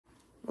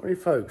Morning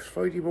folks,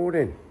 Friday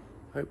morning.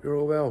 Hope you're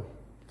all well.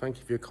 Thank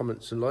you for your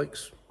comments and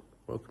likes.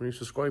 Welcome new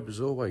subscribers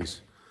as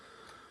always.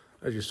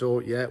 As you saw,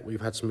 yeah, we've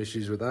had some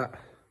issues with that.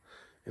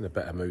 In a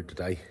better mood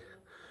today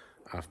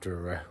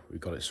after we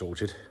got it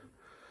sorted.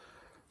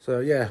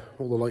 So yeah,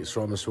 all the lights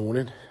are on this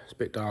morning. It's a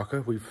bit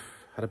darker. We've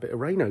had a bit of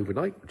rain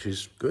overnight, which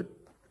is good.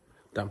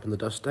 Dampen the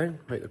dust down,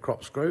 make the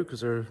crops grow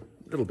because they're a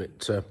little bit,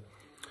 getting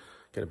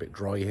a bit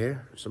dry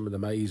here. Some of the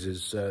maize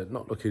is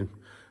not looking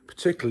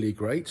particularly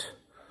great.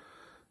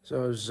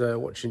 So I was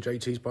watching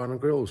JT's Barn and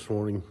Grill this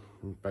morning,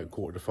 about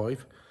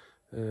 4:45,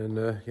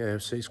 and yeah,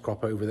 see his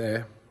crop over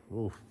there,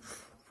 4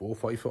 or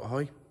 5 foot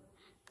high,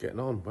 getting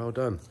on, well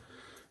done.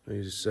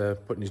 He's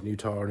putting his new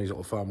tyre on his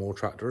little farm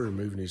tractor and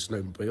moving his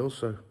snowmobile,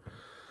 so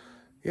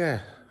yeah,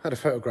 had a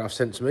photograph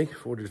sent to me,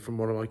 forwarded from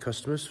one of my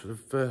customers,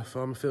 of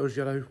Farmer Phil's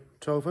yellow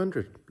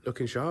 1200,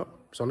 looking sharp,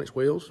 it's on its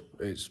wheels,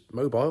 it's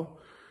mobile,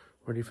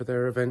 ready for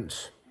their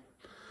event,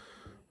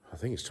 I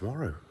think it's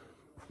tomorrow.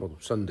 Well,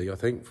 Sunday, I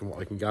think, from what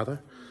I can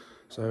gather.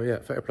 So, yeah,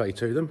 fair play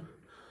to them.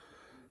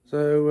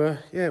 So,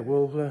 yeah,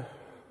 we'll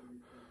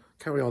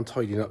carry on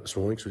tidying up this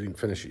morning because we didn't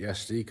finish it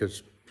yesterday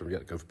because we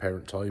had to go for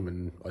parent time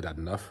and I'd had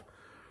enough.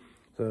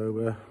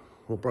 So,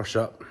 we'll brush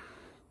up,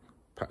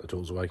 pack the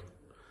tools away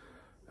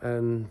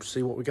and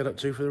see what we get up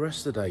to for the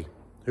rest of the day.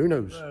 Who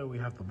knows? So, we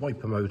have the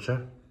wiper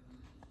motor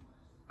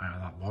out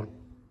of that one.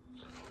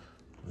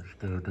 I'm just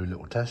going to do a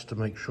little test to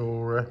make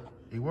sure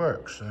it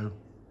works. So,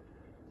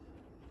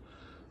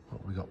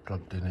 what we got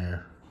plugged in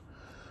here?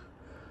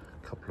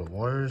 A couple of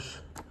wires.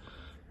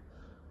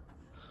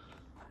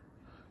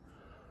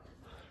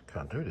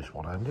 Can't do this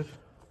one-handed.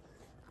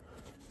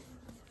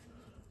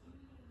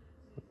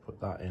 Put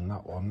that in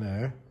that one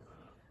there.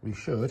 We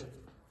should.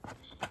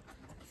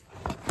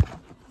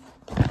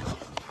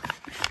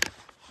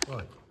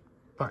 Right,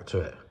 back to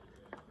it.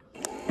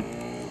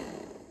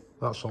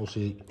 That's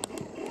obviously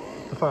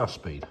the fast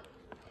speed.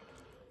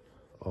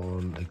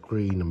 On the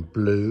green and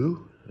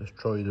blue, let's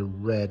try the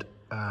red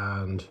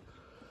and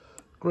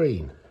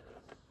green.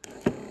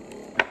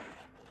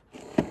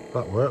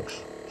 That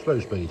works.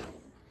 Slow speed.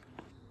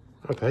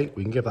 Okay,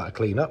 we can give that a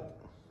clean up.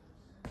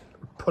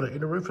 Put it in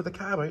the roof of the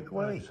cab out the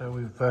way. So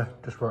we've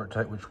just worked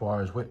out which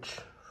wire is which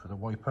for the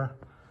wiper.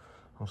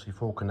 Obviously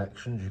 4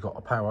 connections. You've got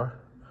a power,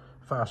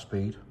 fast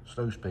speed,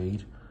 slow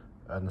speed,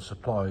 and the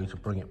supply to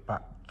bring it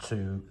back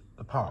to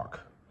the park.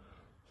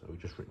 So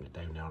we've just written it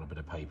down now on a bit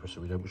of paper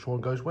so we know which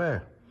one goes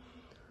where.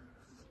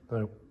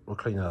 So we'll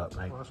clean that up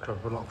now. Well, that's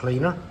got a lot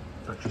cleaner.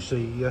 Actually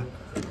see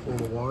all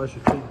the wires.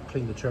 We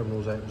clean the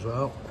terminals out as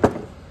well.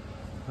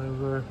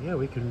 So yeah,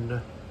 we can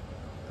go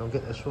and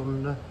get this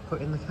one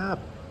put in the cab.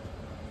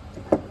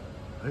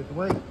 Out the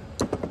way.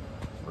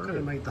 We're going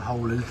to make the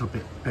hole a little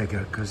bit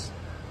bigger because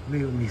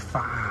me with my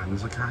fat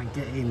hands I can't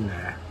get in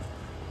there.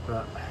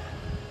 But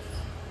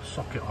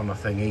socket on a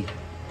thingy,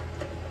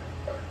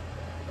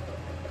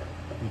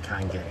 you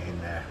can get in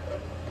there.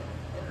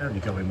 Only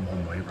going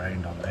one way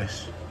round on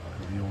this.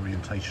 The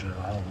orientation of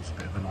the hole is a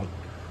bit of an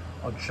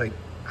odd shaped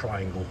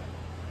triangle,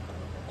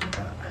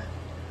 but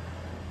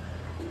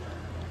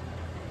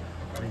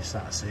at least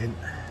that's in.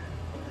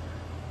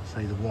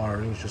 Say the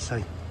wiring, just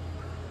say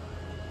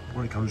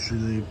when it comes through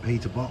the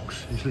heater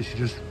box, it's literally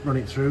just run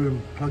it through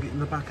and plug it in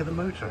the back of the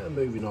motor. And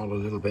moving on a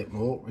little bit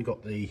more, we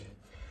got the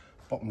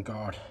bottom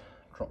guard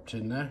dropped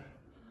in there.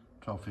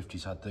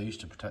 1250s had these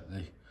to protect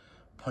the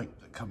pipe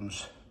that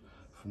comes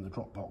from the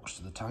drop box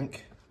to the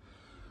tank.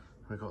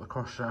 We've got the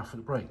cross shaft for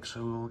the brakes,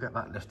 so we'll get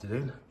that lifted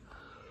in,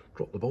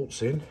 drop the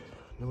bolts in,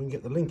 then we can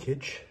get the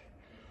linkage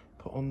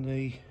put on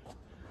the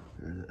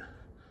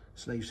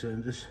slave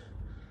cylinders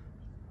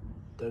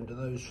down to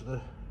those for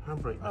the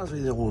handbrake. As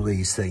with all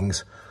these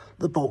things,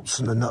 the bolts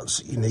and the nuts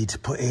that you need to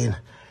put in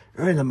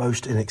are in the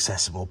most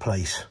inaccessible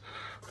place.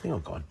 I think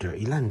I've got a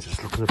dirty lens,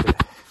 it's looking a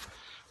bit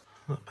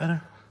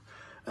better.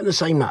 And the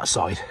same that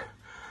side,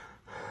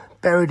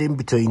 buried in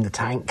between the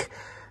tank.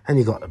 And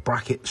you've got the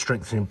bracket,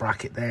 strengthening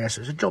bracket there,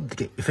 so it's a job to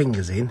get your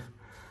fingers in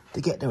to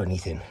get to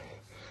anything.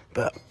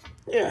 But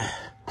yeah,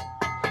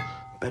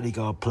 belly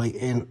guard plate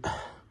in.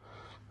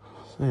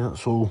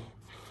 So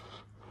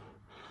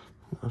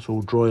that's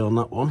all dry on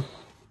that one.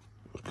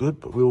 That's good,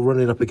 but we'll run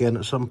it up again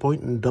at some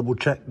point and double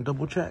check.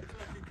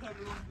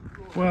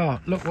 Well,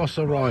 look what's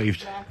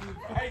arrived.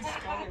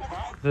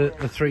 The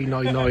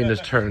 399 has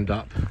turned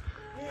up.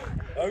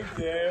 Oh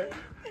dear.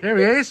 There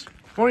he is.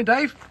 Morning,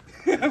 Dave.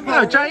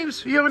 Hello,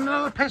 James. Are you having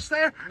another piss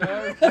there?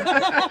 No.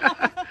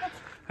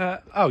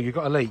 Oh, you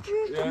got a leak?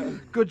 Yeah.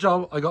 Good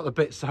job. I got the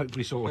bits to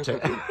hopefully sort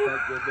it. Thank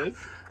goodness.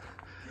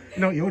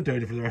 You know what you're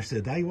doing for the rest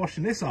of the day?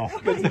 Washing this off.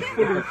 Full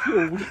of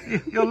fuel.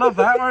 You'll love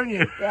that, won't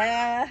you?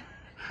 Yeah.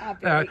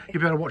 You'll be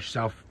able to watch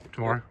yourself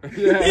tomorrow.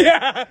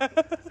 Yeah.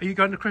 Are you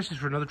going to Chris's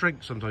for another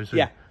drink sometime soon?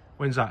 Yeah.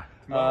 When's that?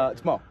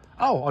 Tomorrow.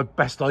 Oh, I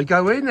best I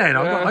go in then.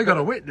 I got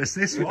to witness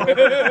this one.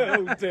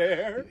 Oh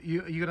dear.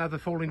 You gonna have the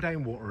falling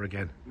down water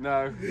again?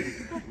 No.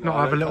 Not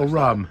have a little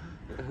rum.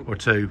 Or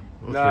two?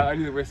 Or No,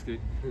 only the whiskey.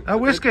 Oh,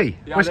 whiskey?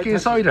 Yeah, Whiskey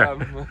and cider? I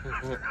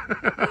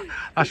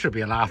That should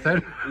be a laugh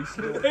then.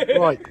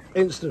 Right,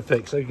 instant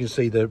fix. So you can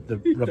see the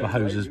rubber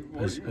hose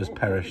has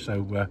perished.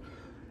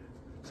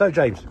 So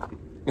James,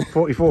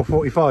 44,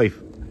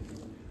 45?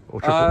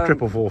 Or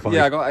triple 45?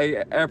 Yeah, I got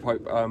a air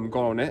pipe gone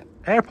on it.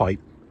 Air pipe?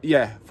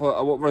 Yeah,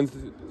 for what runs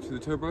to the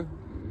turbo.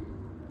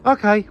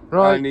 Okay,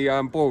 right. And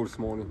the boiled this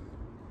morning.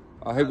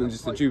 I hope it's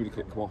just the Jubilee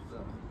clip come off.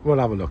 We'll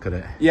have a look at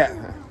it.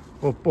 Yeah.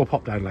 We'll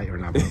pop down later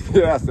and have a look.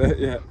 Yeah, that's it,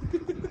 yeah.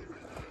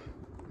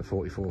 The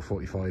 44,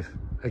 45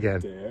 again.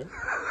 Dare.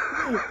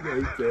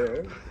 No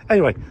dare.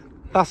 Anyway,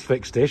 that's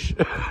fixed-ish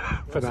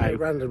for now.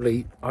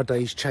 Randomly, our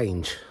days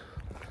change.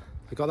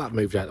 I got that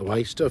moved out of the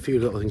way. Still a few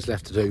little things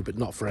left to do, but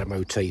not for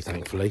MOT,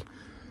 thankfully.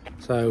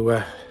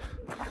 So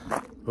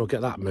we'll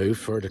get that moved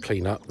for her to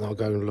clean up, and I'll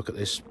go and look at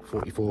this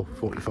 44,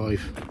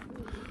 45.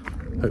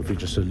 Hopefully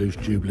just a loose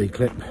Jubilee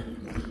clip.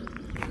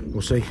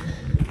 We'll see.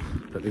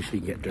 But at least she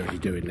can get dirty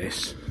doing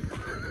this.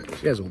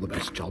 She has all the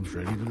best jobs,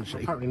 really, doesn't she?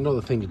 Apparently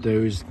another thing to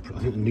do is, I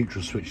think the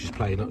neutral switch is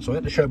playing up, so I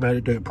had to show them how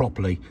to do it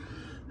properly.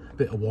 A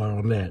bit of wire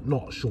on there,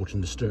 not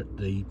shorting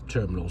the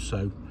terminal,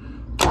 so...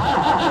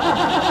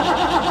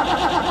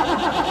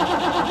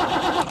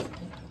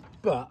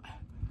 But,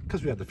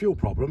 because we had the fuel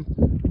problem,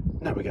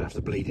 now we're going to have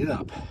to bleed it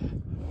up.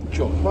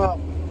 Sure.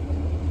 Well,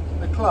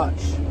 the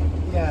clutch,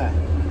 yeah,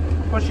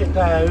 push it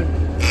down,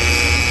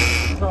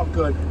 it's not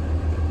good.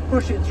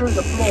 Push it through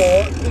the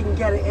floor, you can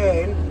get it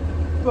in,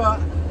 but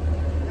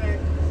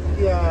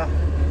yeah,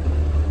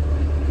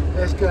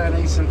 it's going to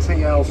need some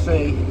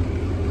TLC.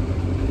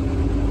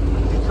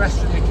 It's dressed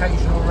for the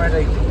occasion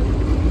already.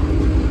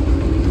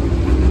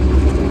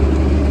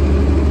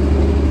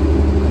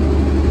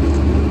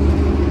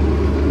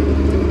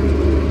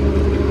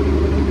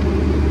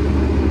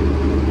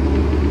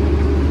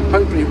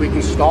 Hopefully we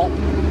can stop.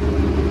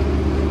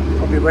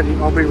 I'll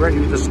be ready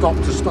to stop.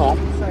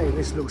 Say,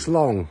 this looks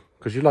long,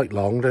 because you like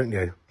long, don't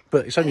you?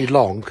 But it's only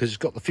long because it's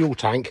got the fuel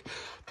tank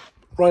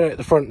right out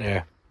the front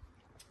there.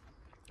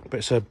 But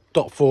it's a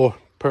 .4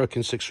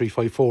 Perkins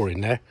 6354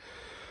 in there.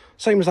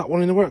 Same as that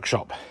one in the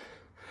workshop.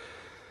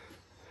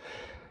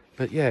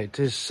 But yeah, it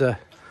is.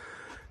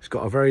 It's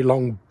got a very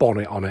long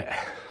bonnet on it.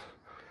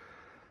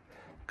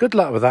 Good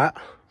luck with that.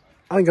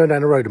 I'm going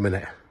down the road a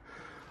minute.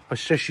 I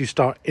suggest you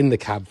start in the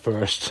cab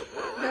first.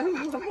 No, I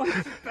want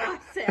to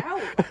blast it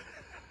out.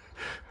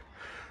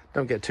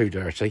 Don't get too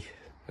dirty.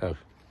 Oh,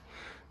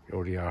 you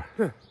already are.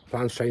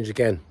 Plans changed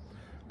again.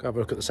 Go have a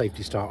look at the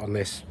safety start on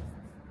this.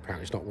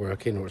 Apparently it's not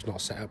working, or it's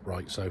not set up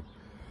right, so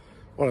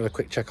we'll have a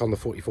quick check on the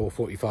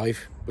 44-45,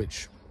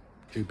 which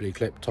Jubilee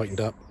clip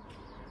tightened up.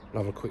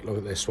 We'll have a quick look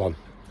at this one.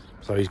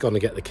 So he's gone to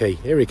get the key.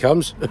 Here he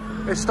comes.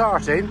 It's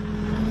starting.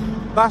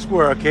 That's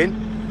working.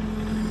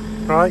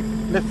 Right,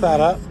 lift that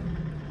up.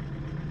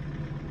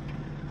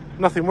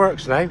 Nothing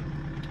works now.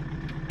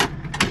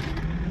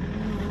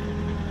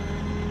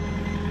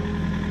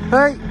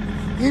 Hey,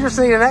 you just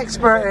need an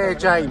expert here,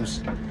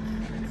 James.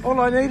 All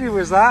I needed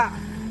was that.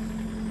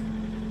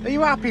 Are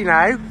you happy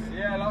now?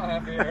 Yeah, a lot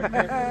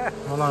happier.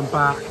 Well, I'm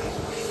back.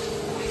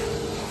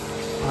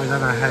 I don't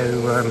know how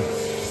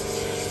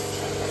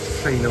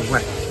clean a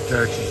wet,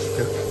 dirty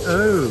stuff.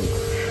 Oh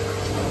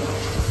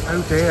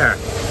dear.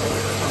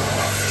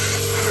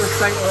 Look at the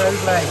state of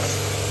those legs.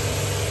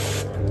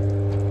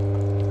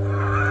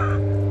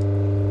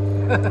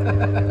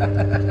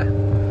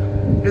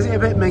 Is it a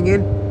bit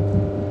minging?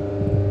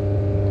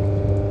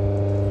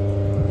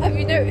 Have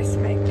you noticed,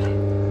 Mick?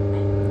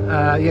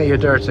 Yeah, you're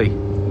dirty.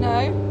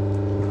 No.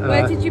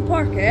 Where did you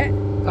park it?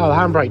 Oh, the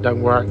handbrake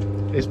don't work.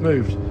 It's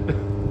moved.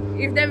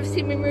 You've never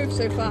seen me move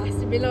so fast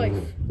in my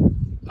life.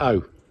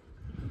 Oh.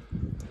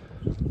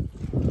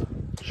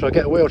 Should I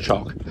get a wheel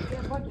chock?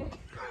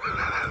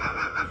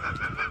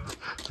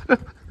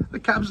 The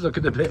cab's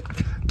looking a bit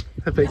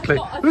clean.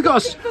 We've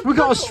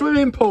got a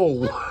swimming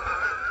pool.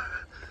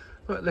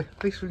 But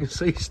at least we can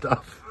see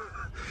stuff.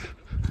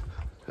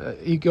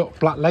 You got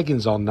black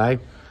leggings on now.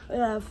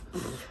 Yeah.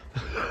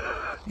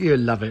 You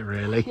love it,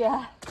 really.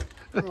 Yeah.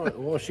 Right,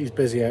 while she's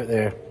busy out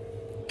there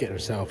getting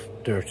herself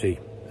dirty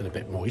and a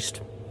bit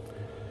moist,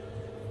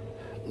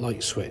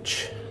 light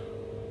switch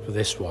for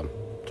this one.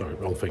 Sorry,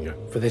 wrong finger.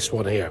 For this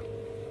one here.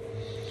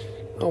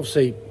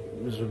 Obviously,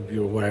 as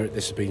you're aware,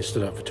 this has been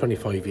stood up for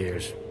 25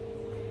 years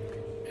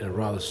in a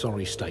rather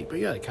sorry state. But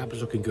yeah, the cab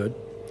is looking good.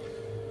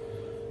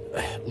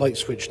 Light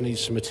switch needs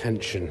some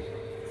attention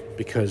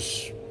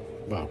because,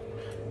 well,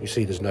 you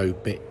see there's no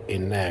bit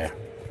in there.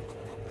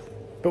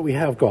 But we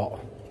have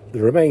got the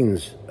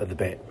remains of the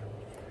bit.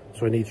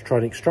 So I need to try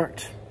and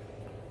extract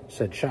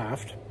said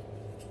shaft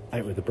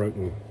out with the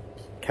broken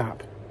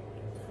cap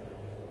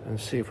and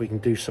see if we can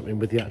do something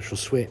with the actual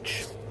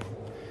switch.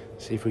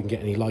 See if we can get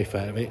any life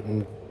out of it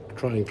and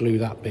try and glue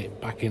that bit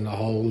back in the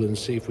hole and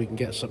see if we can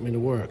get something to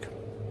work.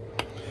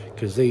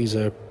 Because these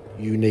are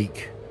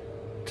unique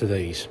to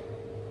these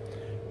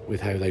with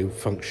how they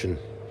function.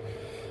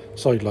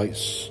 Side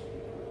lights,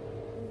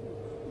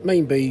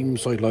 main beam,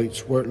 side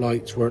lights, work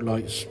lights,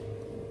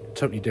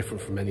 totally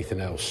different from anything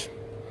else.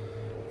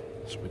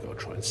 So we've got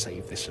to try and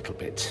save this little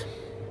bit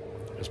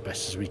as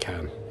best as we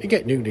can. You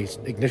get new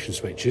ignition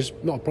switches,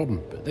 not a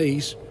problem, but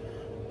these,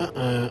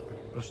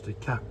 rusted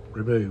cap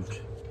removed.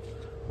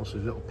 Also a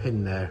little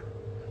pin there.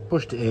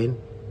 Pushed it in,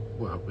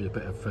 well, with a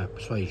bit of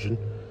persuasion,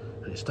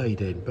 and it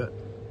stayed in, but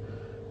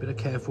a bit of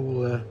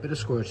careful, bit of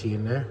squirty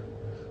in there.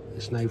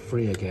 It's now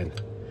free again.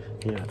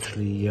 It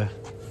actually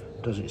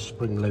does its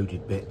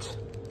spring-loaded bit,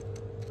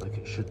 like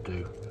it should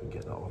do. If we can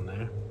get that on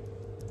there.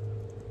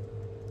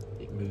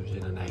 It moves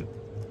in and out.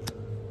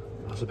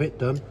 That's a bit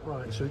done.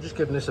 Right, so we've just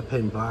given this a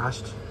pin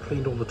blast,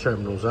 cleaned all the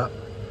terminals up.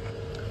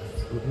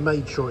 We've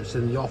made sure it's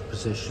in the off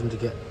position to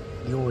get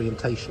the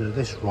orientation of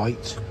this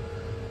right.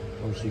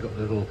 Obviously you've got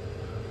the little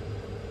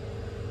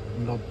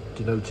knob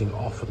denoting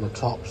off on the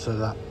top, so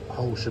that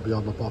hole should be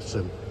on the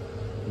bottom,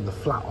 and the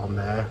flat on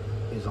there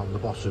is on the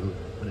bottom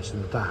when it's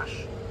in the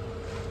dash.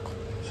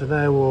 So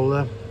now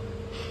we'll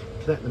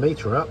connect the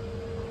meter up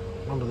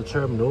onto the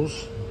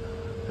terminals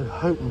and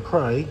hope and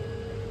pray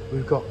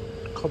we've got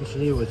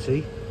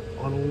continuity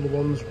on all the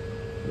ones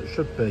that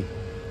should be.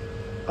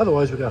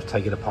 Otherwise we're going to have to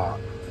take it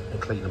apart and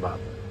clean them up.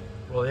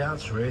 Well, the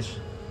answer is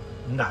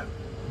no,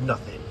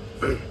 nothing.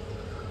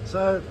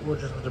 So we'll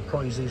just have to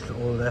prise these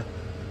little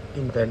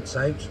indents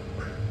out,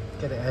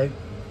 get it out.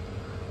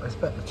 I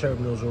expect the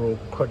terminals are all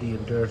cruddy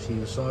and dirty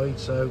inside,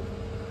 so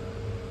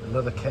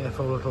another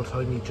careful little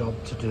tiny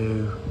job to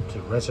do to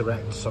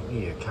resurrect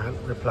something you can't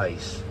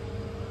replace.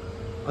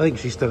 I think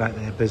she's still out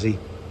there busy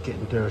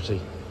getting dirty,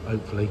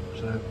 hopefully,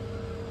 so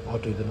I'll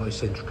do the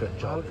nice intricate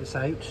job. This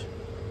out.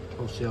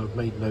 Obviously I've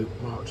made note,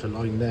 marked a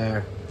line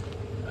there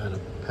and a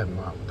pen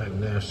mark down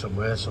there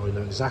somewhere, so I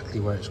know exactly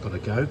where it's got to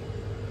go.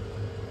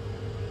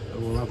 So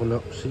we'll have a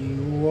look, see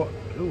what.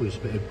 Oh, there's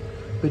a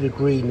bit of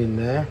green in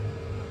there.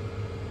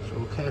 So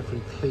we'll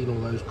carefully clean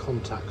all those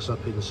contacts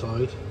up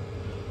inside.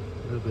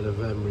 A little bit of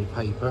emery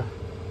paper,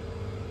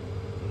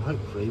 and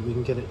hopefully we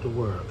can get it to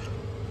work.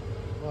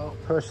 Well,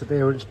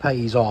 perseverance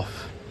pays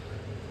off.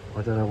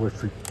 I don't know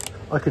if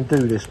I can do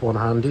this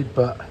one-handed,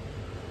 but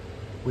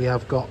we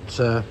have got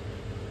I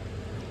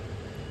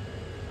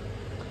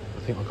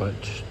think I've got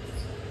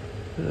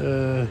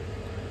it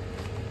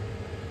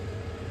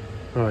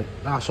right,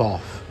 that's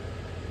off.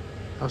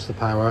 That's the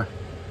power.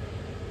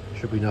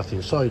 Should be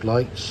nothing. Side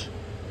lights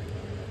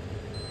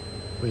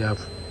we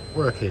have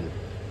working.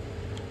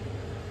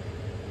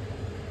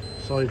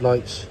 Side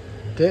lights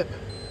dip,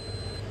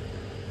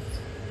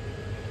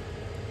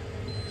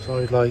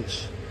 side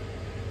lights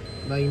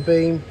main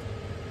beam,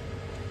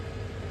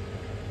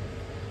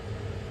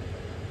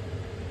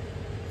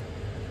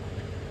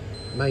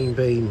 main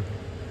beam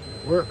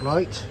work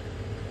light,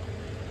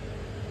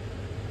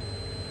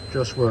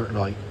 just work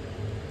light.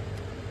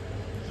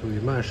 So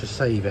we've managed to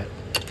save it.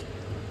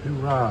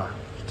 Hoorah!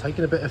 It's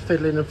taken a bit of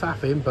fiddling and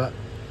faffing, but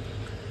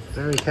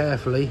very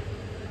carefully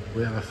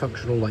we have a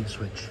functional light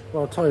switch.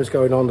 Well, time's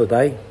going on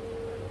today.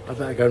 I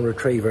better go and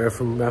retrieve her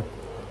from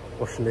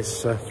washing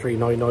this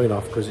 399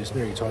 off, because it's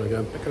nearly time to go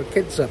and pick her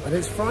kids up, and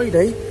it's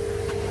Friday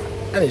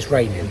and it's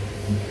raining,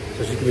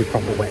 so she's gonna be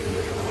proper wet.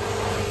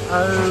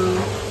 Oh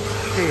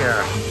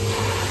dear.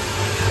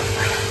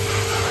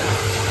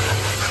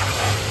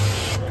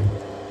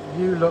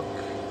 You look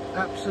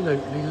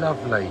absolutely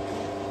lovely.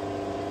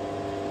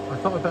 I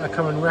thought I'd better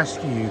come and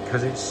rescue you,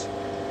 because it's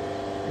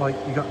like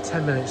you got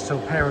 10 minutes till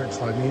parent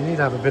time. You need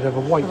to have a bit of a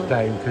wipe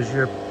down, because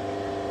you're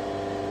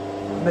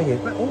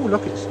minging. But oh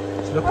look, it's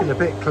looking a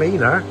bit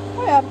cleaner.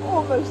 I am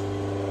almost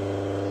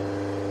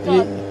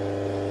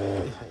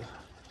done.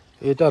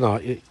 You're done,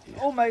 aren't you?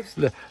 Almost.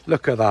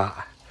 Look at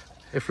that.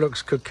 If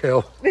looks could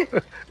kill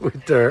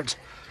with dirt.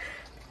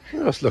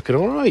 Oh, that's looking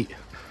all right.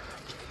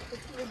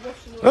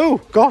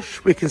 Oh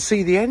gosh, we can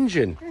see the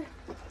engine.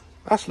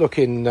 That's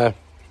looking,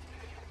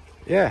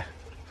 yeah,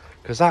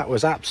 because that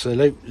was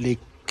absolutely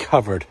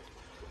covered.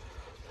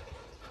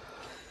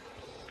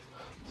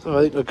 So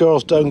I think the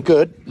girl's done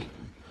good.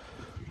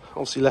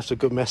 Obviously left a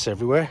good mess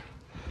everywhere.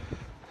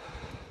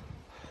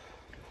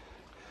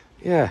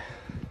 Yeah,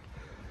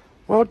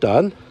 well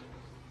done.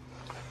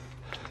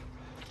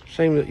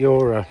 Shame that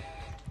you're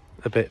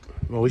a bit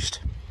moist.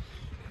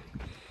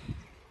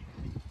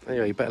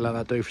 Anyway, you better let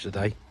that do for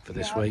today, for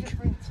this week. Just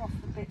rinse off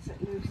the bits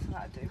that loose, and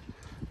that'll do.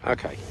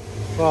 Okay,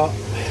 well,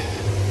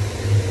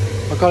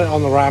 I got it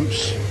on the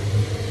ramps.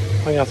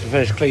 I'm going to have to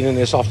finish cleaning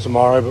this off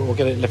tomorrow, but we'll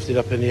get it lifted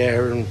up in the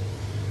air and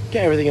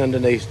get everything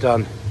underneath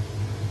done.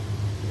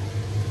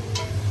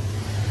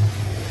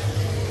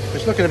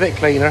 It's looking a bit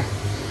cleaner,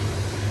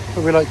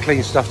 but we like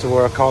clean stuff to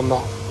work on,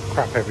 not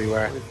crap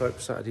everywhere. Hey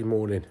folks, Saturday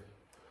morning.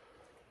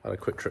 I had a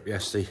quick trip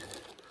yesterday.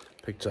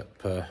 Picked up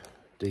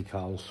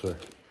decals for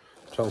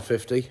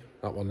 £12.50,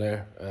 that one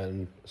there,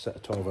 and a set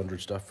of 1200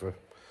 stuff for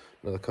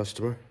another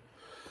customer.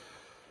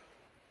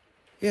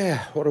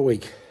 Yeah, what a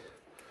week.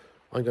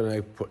 I'm going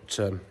to put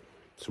some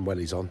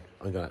wellies on.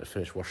 I'm going to have to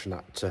finish washing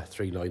that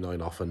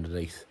 399 off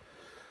underneath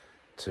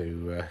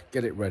to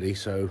get it ready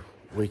so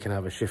we can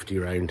have a shifty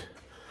round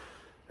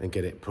and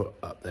get it put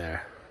up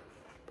there.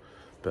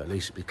 But at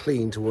least it'll be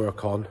clean to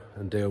work on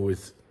and deal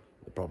with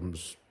the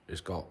problems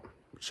it's got.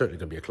 It's certainly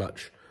going to be a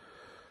clutch,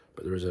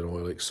 but there is an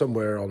oil leak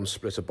somewhere on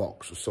splitter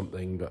box or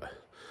something, but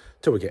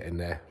till we get in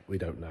there, we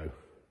don't know.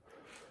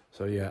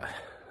 So yeah,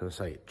 as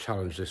I say,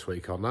 challenge this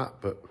week on that,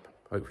 but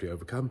hopefully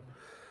overcome.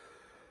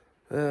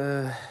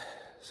 So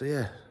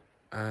yeah,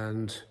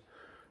 and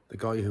the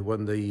guy who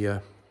won the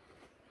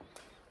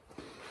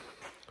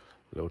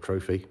little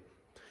trophy,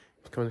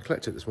 he's coming to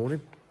collect it this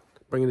morning,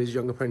 bringing his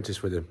young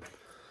apprentice with him.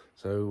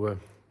 So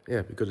yeah,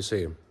 it'd be good to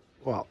see him.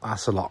 Well,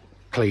 that's a lot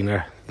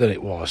cleaner than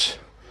it was.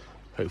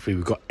 Hopefully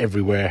we've got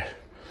everywhere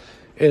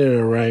in and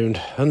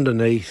around,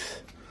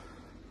 underneath.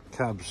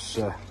 Cab's,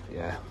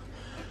 yeah,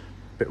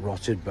 a bit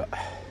rotted, but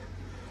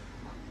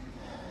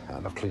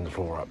and I've cleaned the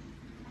floor up.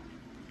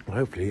 Well,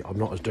 hopefully I'm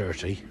not as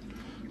dirty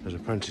as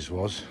apprentice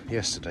was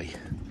yesterday.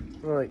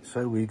 Right,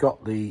 so we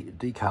got the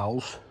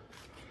decals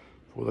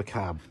for the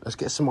cab. Let's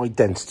get some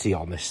identity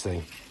on this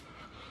thing.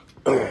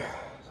 So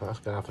that's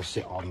going to have to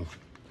sit on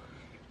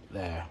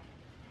there.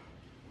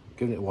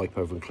 Giving it a wipe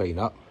over and clean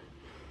up.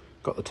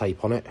 Got the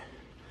tape on it.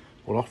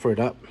 We'll offer it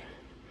up,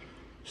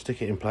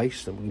 stick it in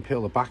place, then we can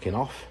peel the backing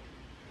off.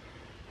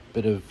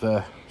 Bit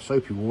of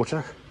soapy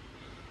water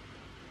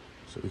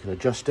so we can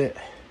adjust it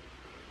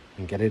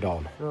and get it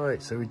on.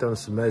 Right, so we've done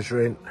some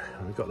measuring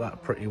and we've got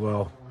that pretty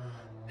well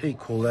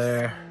equal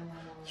there,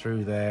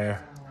 through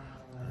there,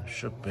 and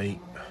should be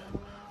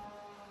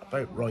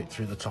about right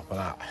through the top of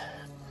that.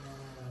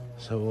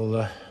 So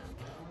we'll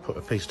put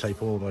a piece of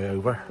tape all the way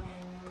over,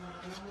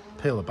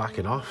 peel the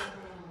backing off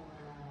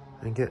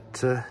and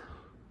get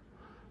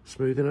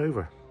smoothing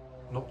over.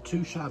 Not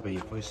too shabby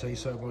if I say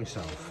so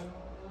myself.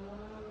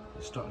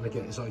 It's starting to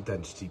get its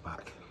identity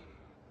back.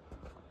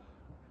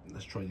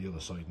 Let's try the other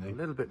side now. A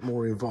little bit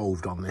more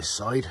involved on this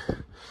side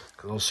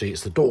because obviously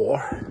it's the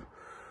door,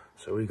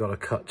 so we've got to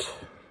cut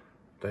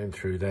down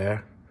through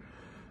there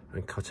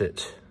and cut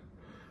it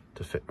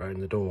to fit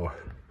around the door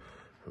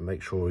and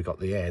make sure we got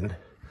the end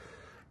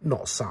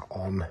not sat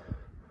on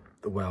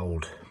the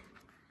weld,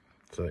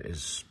 so it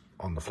is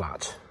on the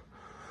flat.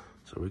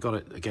 So we got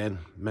it again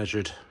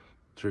measured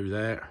through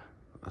there.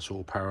 That's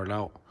all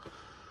parallel.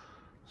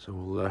 So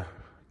we'll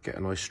get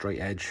a nice straight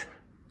edge,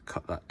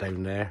 cut that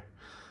down there.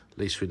 At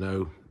least we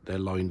know they're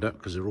lined up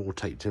because they're all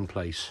taped in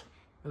place.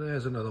 And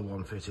there's another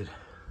one fitted.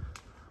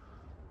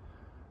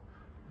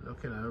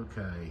 Looking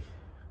okay.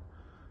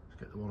 Let's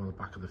get the one on the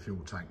back of the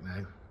fuel tank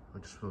now. I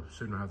just will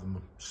sooner have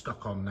them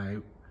stuck on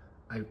now,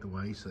 out the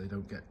way, so they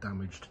don't get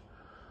damaged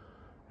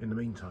in the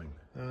meantime.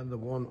 And the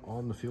one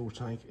on the fuel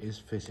tank is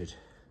fitted.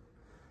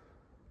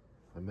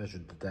 I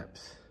measured the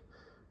depth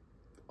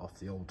off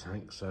the old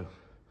tank, so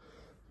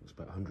it's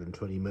about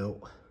 120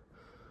 mil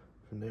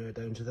from there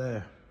down to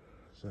there.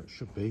 So that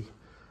should be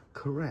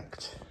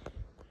correct.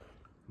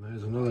 And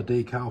there's another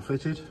decal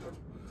fitted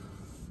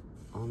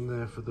on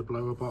there for the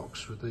blower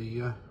box with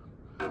the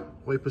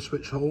wiper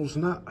switch holes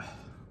and that.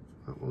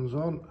 That one's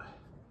on.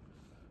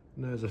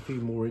 And there's a few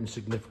more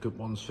insignificant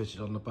ones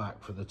fitted on the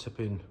back for the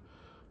tip-in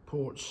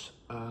ports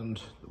and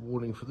the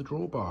warning for the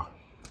drawbar.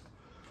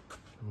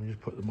 And we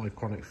just put the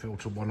micronic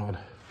filter one on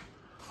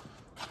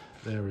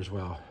there as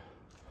well.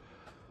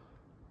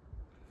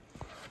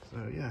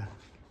 So yeah,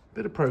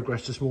 bit of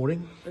progress this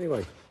morning.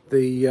 Anyway,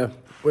 the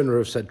winner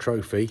of said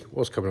trophy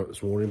was coming up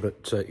this morning,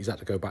 but he's had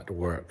to go back to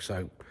work,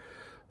 so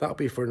that'll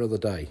be for another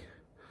day.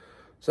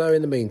 So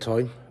in the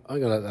meantime, I'm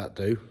gonna let that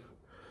do,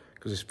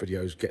 because this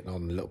video is getting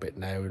on a little bit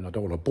now and I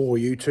don't want to bore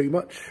you too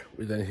much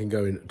with anything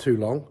going too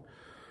long.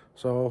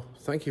 So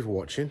thank you for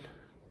watching.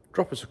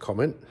 Drop us a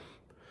comment,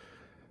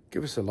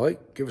 give us a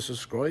like, give us a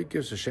subscribe,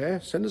 give us a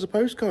share, send us a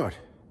postcard.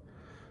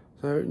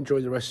 So enjoy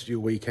the rest of your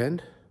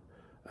weekend,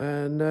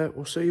 and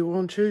we'll see you all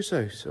on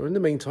Tuesday. So in the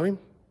meantime,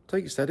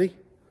 take it steady.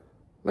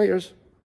 Laters.